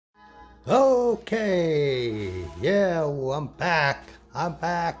Okay, yeah, well, I'm back. I'm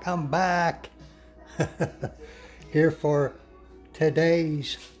back. Here for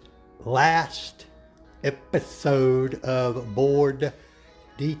today's last episode of board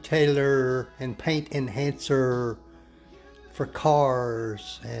detailer and paint enhancer for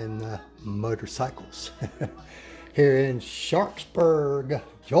cars and motorcycles. Here in Sharpsburg,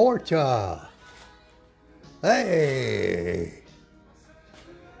 Georgia. Hey.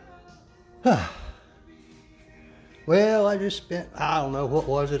 Well, I just spent, I don't know, what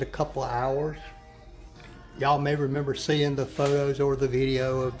was it, a couple of hours. Y'all may remember seeing the photos or the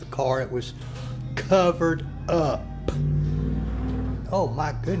video of the car. It was covered up. Oh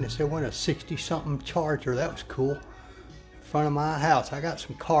my goodness, there went a 60-something Charger. That was cool. In front of my house. I got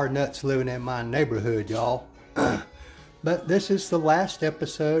some car nuts living in my neighborhood, y'all. But this is the last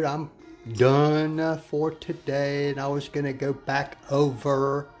episode. I'm done for today, and I was going to go back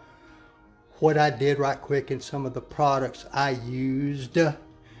over what I did right quick and some of the products I used and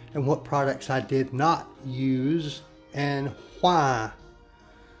what products I did not use and why.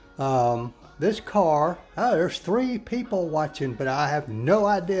 This car, there's 3 people watching, but I have no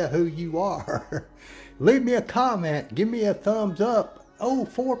idea who you are. Leave me a comment, give me a thumbs up. Oh,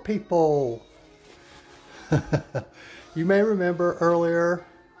 4 people. You may remember earlier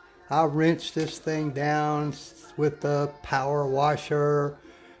I rinsed this thing down with the power washer.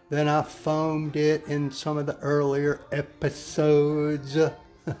 Then I foamed it in some of the earlier episodes.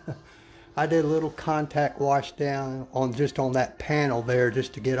 I did a little contact wash down on that panel there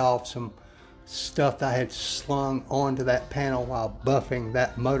just to get off some stuff that I had slung onto that panel while buffing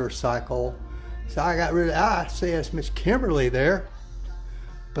that motorcycle. So I got rid of, I see that's Miss Kimberly there.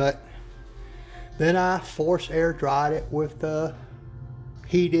 But then I force air dried it with the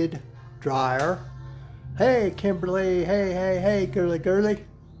heated dryer. Hey Kimberly, hey, girly.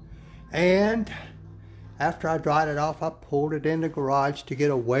 And after I dried it off, I pulled it in the garage to get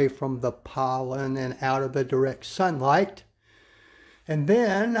away from the pollen and out of the direct sunlight. And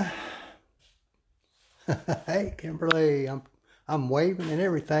then, hey Kimberly, I'm waving and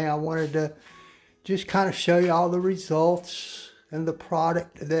everything. I wanted to just kind of show you all the results and the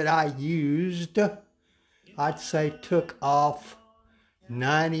product that I used. I'd say took off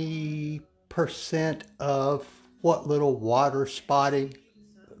 90% of what little water spotting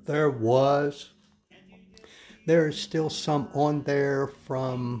there was. There is still some on there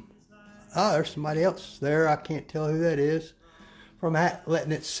from, there's somebody else there. I can't tell who that is. From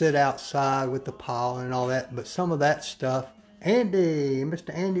letting it sit outside with the pollen and all that. But some of that stuff, Andy,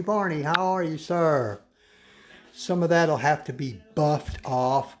 Mr. Andy Barney, how are you, sir? Some of that will have to be buffed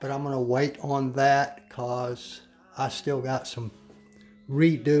off, but I'm going to wait on that because I still got some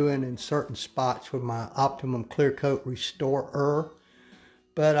redoing in certain spots with my Optimum Clear Coat Restorer.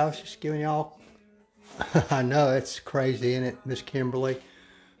 But I was just giving y'all, I know it's crazy, isn't it, Miss Kimberly?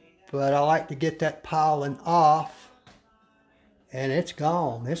 But I like to get that pollen off, and it's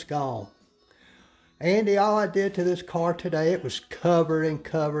gone, Andy, all I did to this car today, it was covered and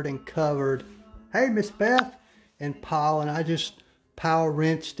covered. Hey, Miss Beth, in pollen. I just power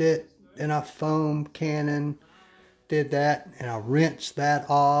rinsed it, and I foam cannon, did that, and I rinsed that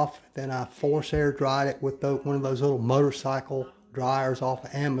off. Then I force air dried it with one of those little motorcycle dryers off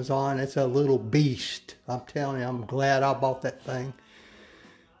of Amazon. It's a little beast. I'm telling you, I'm glad I bought that thing.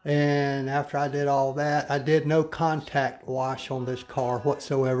 And after I did all that, I did no contact wash on this car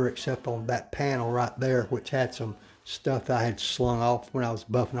whatsoever except on that panel right there, which had some stuff that I had slung off when I was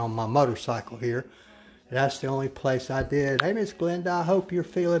buffing on my motorcycle here. That's the only place I did. Hey, Miss Glenda, I hope you're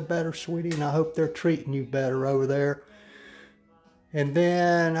feeling better, sweetie, and I hope they're treating you better over there. And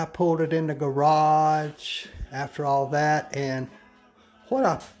then I pulled it in the garage after all that, and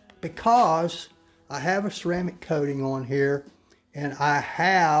because I have a ceramic coating on here, and I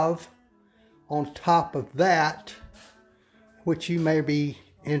have on top of that, which you may be,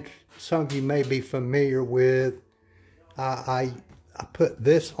 some of you may be familiar with, I put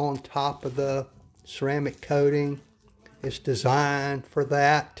this on top of the ceramic coating. It's designed for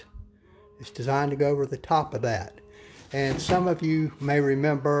that. It's designed to go over the top of that. And some of you may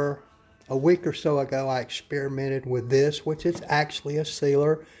remember a week or so ago I experimented with this, which is actually a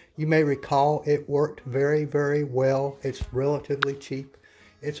sealer. You may recall it worked very, very well. It's relatively cheap.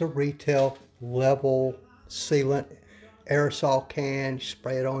 It's a retail level sealant aerosol can. You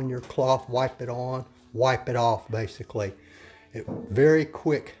spray it on your cloth, wipe it on, wipe it off basically. Very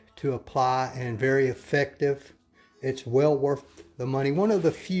quick to apply and very effective. It's well worth the money. One of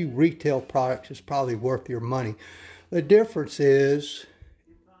the few retail products that's probably worth your money. The difference is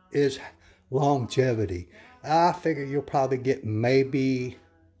longevity. I figure you'll probably get maybe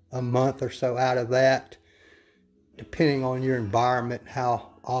a month or so out of that, depending on your environment, how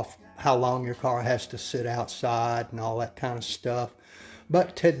long your car has to sit outside and all that kind of stuff.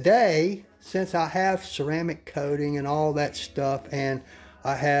 But today, since I have ceramic coating and all that stuff, and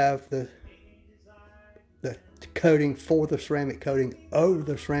I have the coating for the ceramic coating over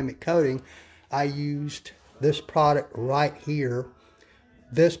the ceramic coating, I used this product right here.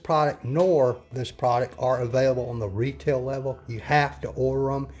 This product nor this product are available on the retail level. You have to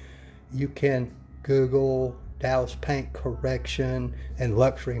order them. You can Google Dallas paint correction and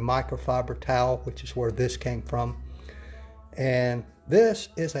luxury microfiber towel, which is where this came from. And this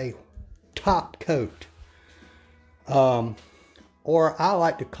is a top coat, or I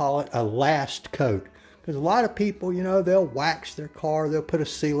like to call it a last coat, because a lot of people, you know, they'll wax their car, they'll put a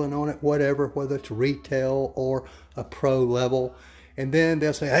sealant on it, whatever, whether it's retail or a pro level, and then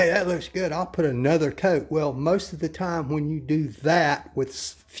they'll say, hey, that looks good, I'll put another coat. Well, most of the time when you do that, with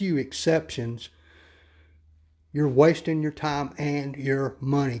few exceptions, you're wasting your time and your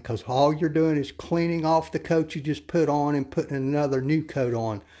money, because all you're doing is cleaning off the coat you just put on and putting another new coat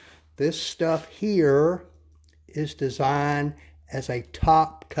on. This stuff here is designed as a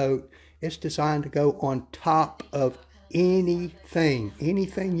top coat. It's designed to go on top of anything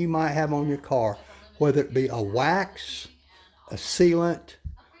you might have on your car, whether it be a wax, a sealant,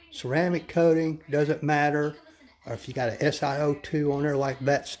 ceramic coating, doesn't matter. Or if you got a SiO2 on there like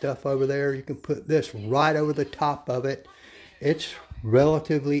that stuff over there, you can put this right over the top of it. It's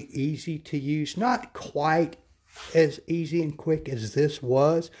relatively easy to use. Not quite as easy and quick as this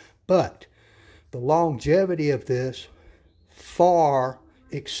was, but the longevity of this far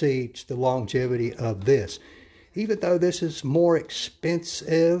exceeds the longevity of this. Even though this is more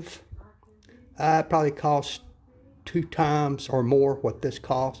expensive, it probably costs 2 times or more what this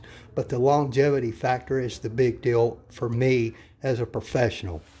costs, but the longevity factor is the big deal for me as a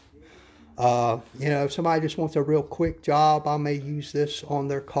professional. You know, if somebody just wants a real quick job, I may use this on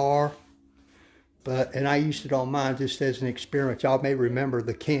their car, and I used it on mine just as an experiment. Y'all may remember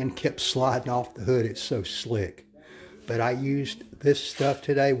the can kept sliding off the hood. It's so slick. But I used this stuff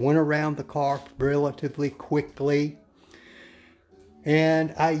today, went around the car relatively quickly,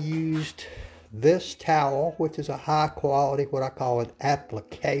 and I used this towel, which is a high quality, what I call an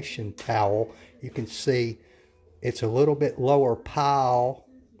application towel. You can see it's a little bit lower pile.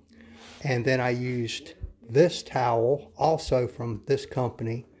 And then I used this towel, also from this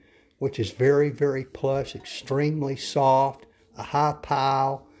company, which is very, very plush, extremely soft, a high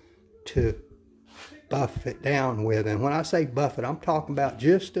pile to buff it down with. And when I say buff it, I'm talking about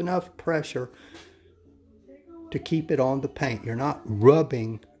just enough pressure to keep it on the paint. You're not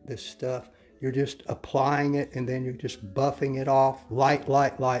rubbing this stuff. You're just applying it, and then you're just buffing it off. Light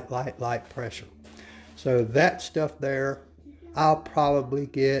pressure. So that stuff there, I'll probably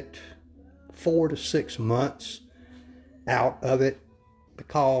get 4 to 6 months out of it,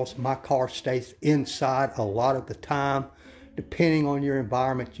 because my car stays inside a lot of the time. Depending on your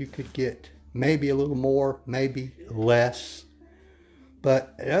environment, you could get maybe a little more, maybe less.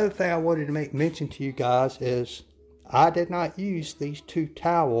 But the other thing I wanted to make mention to you guys is I did not use these 2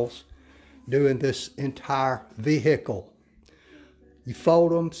 towels doing this entire vehicle. You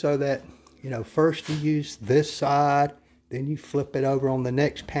fold them so that, you know, first you use this side, then you flip it over on the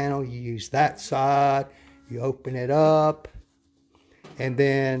next panel, you use that side, you open it up, and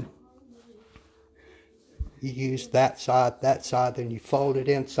then you use that side, then you fold it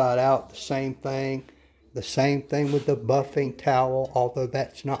inside out. The same thing with the buffing towel, although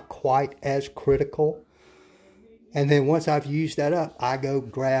that's not quite as critical. And then once I've used that up, I go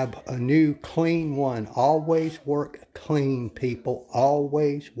grab a new clean one. Always work clean, people.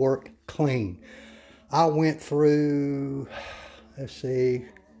 Always work clean. I went through, let's see,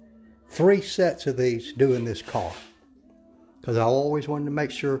 3 sets of these doing this car, because I always wanted to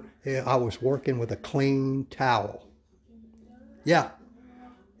make sure I was working with a clean towel. Yeah.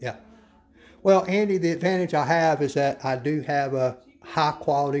 Well, Andy, the advantage I have is that I do have a high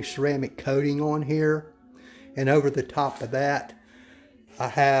quality ceramic coating on here. And over the top of that, I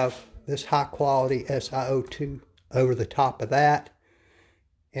have this high quality SiO2 over the top of that.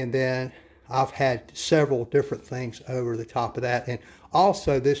 And then I've had several different things over the top of that. And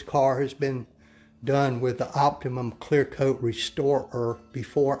also this car has been done with the Optimum Clear Coat Restorer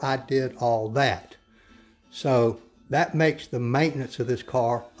before I did all that. So that makes the maintenance of this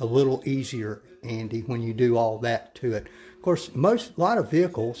car a little easier, Andy, when you do all that to it. Of course, a lot of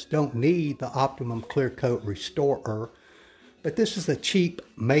vehicles don't need the Optimum Clear Coat Restorer, but this is a cheap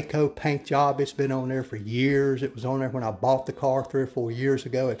Mako paint job. It's been on there for years. It was on there when I bought the car 3 or 4 years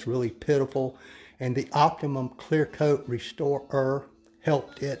ago. It's really pitiful. And the Optimum Clear Coat Restorer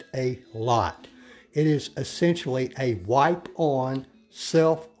helped it a lot. It is essentially a wipe-on,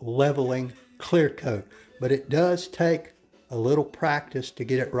 self-leveling clear coat, but it does take a little practice to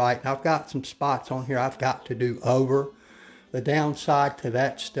get it right. And I've got some spots on here I've got to do over. The downside to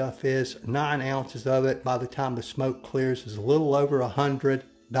that stuff is 9 ounces of it, by the time the smoke clears, is a little over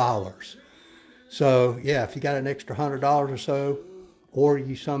 $100. So yeah, if you got an extra $100 or so, order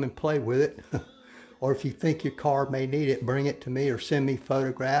you some and play with it. Or if you think your car may need it, bring it to me or send me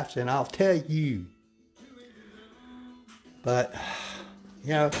photographs and I'll tell you. But,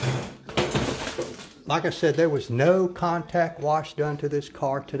 you know, like I said, there was no contact wash done to this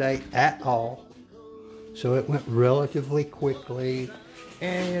car today at all. So it went relatively quickly.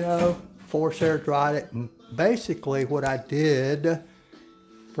 And, you know, force air dried it. And basically what I did,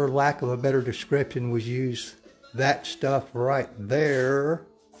 for lack of a better description, was use that stuff right there.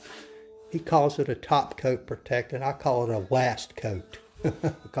 He calls it a top coat protectant. I call it a last coat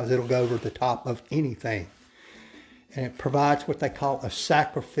because it'll go over the top of anything. And it provides what they call a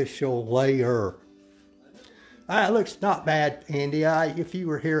sacrificial layer. It looks not bad, Andy. If you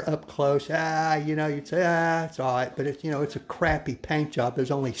were here up close, you know, you'd say, it's all right. But it's, you know, it's a crappy paint job.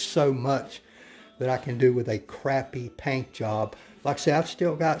 There's only so much that I can do with a crappy paint job. Like I said, I've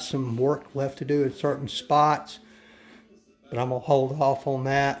still got some work left to do in certain spots, but I'm going to hold off on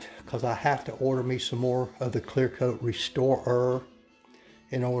that because I have to order me some more of the Clear Coat Restorer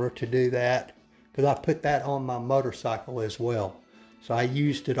in order to do that, because I put that on my motorcycle as well. So I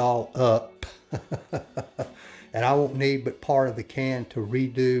used it all up. And I won't need but part of the can to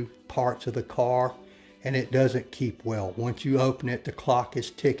redo parts of the car, and it doesn't keep well. Once you open it, the clock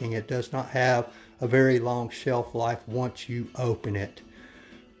is ticking. It does not have a very long shelf life once you open it.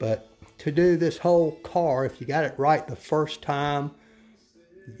 But to do this whole car, if you got it right the first time,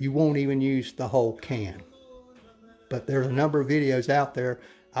 you won't even use the whole can. But there's a number of videos out there.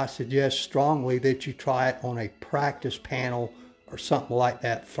 I suggest strongly that you try it on a practice panel or something like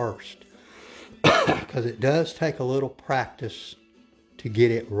that first, because it does take a little practice to get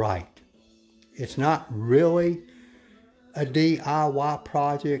it right. It's not really a DIY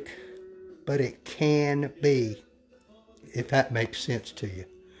project, but it can be, if that makes sense to you.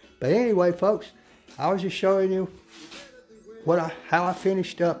 But anyway, folks, I was just showing you how I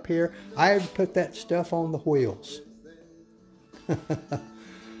finished up here. I even put that stuff on the wheels.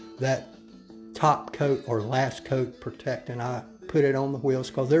 That top coat or last coat protectant, I put it on the wheels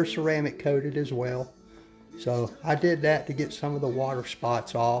because they're ceramic coated as well. So I did that to get some of the water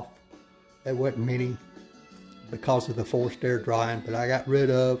spots off. There wasn't many because of the forced air drying, but I got rid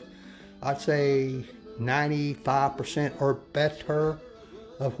of, I'd say 95% or better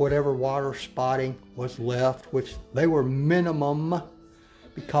of whatever water spotting was left, which they were minimum,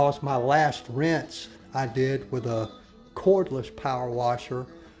 because my last rinse I did with a cordless power washer,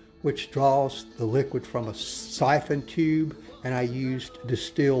 which draws the liquid from a siphon tube, and I used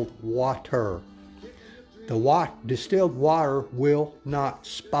distilled water. The distilled water will not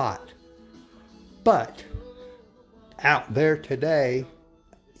spot. But out there today,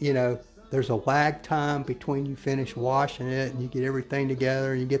 you know, there's a lag time between you finish washing it and you get everything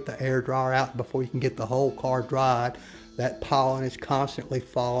together and you get the air dryer out before you can get the whole car dried. That pollen is constantly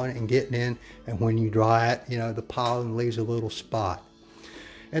falling and getting in, and when you dry it, you know, the pollen leaves a little spot.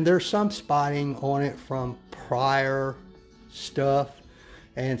 And there's some spotting on it from prior stuff,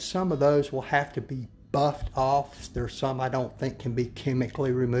 and some of those will have to be buffed off. There's some I don't think can be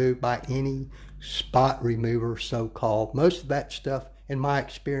chemically removed by any spot remover, so-called. Most of that stuff, in my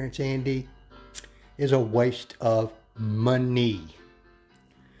experience, Andy, is a waste of money.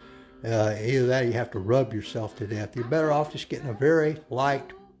 Either that or you have to rub yourself to death. You're better off just getting a very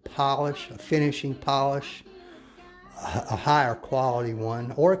light polish, a finishing polish, a higher quality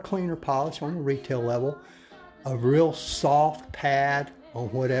one, or a cleaner polish on the retail level, a real soft pad on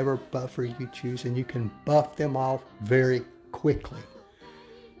whatever buffer you choose, and you can buff them off very quickly.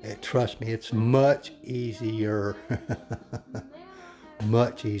 Trust me, it's much easier.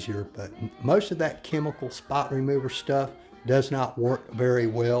 Much easier, but most of that chemical spot remover stuff does not work very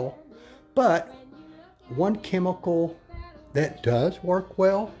well. But one chemical that does work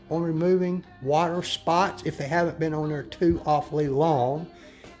well on removing water spots, if they haven't been on there too awfully long,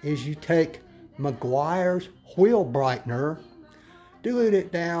 is you take Meguiar's wheel brightener, dilute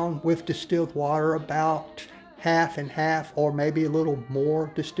it down with distilled water, about half and half, or maybe a little more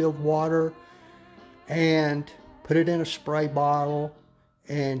distilled water, and put it in a spray bottle,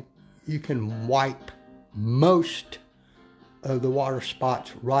 and you can wipe most of the water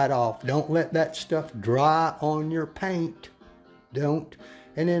spots right off. Don't let that stuff dry on your paint. Don't.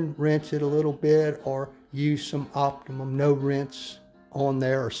 And then rinse it a little bit, or use some Optimum no rinse on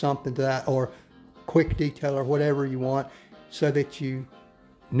there or something to that, or quick detail or whatever you want, so that you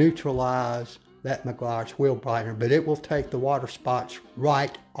neutralize that Meguiar's wheel brightener. But it will take the water spots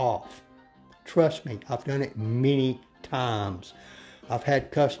right off. Trust me, I've done it many times. I've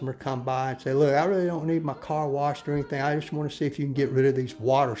had customers come by and say, look, I really don't need my car washed or anything. I just want to see if you can get rid of these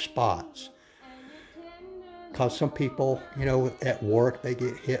water spots. Because some people, you know, at work, they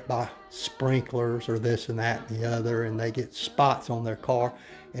get hit by sprinklers or this and that and the other, and they get spots on their car.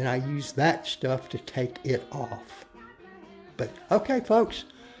 And I use that stuff to take it off. But, okay, folks,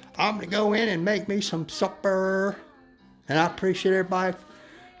 I'm going to go in and make me some supper. And I appreciate everybody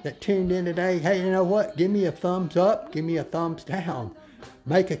that tuned in today. Hey, you know what? Give me a thumbs up. Give me a thumbs down.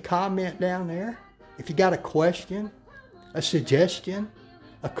 Make a comment down there. If you got a question, a suggestion,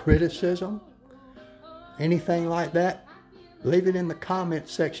 a criticism, anything like that, leave it in the comment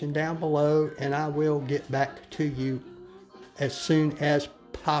section down below, and I will get back to you as soon as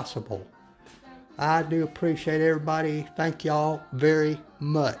possible. I do appreciate everybody. Thank y'all very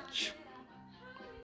much.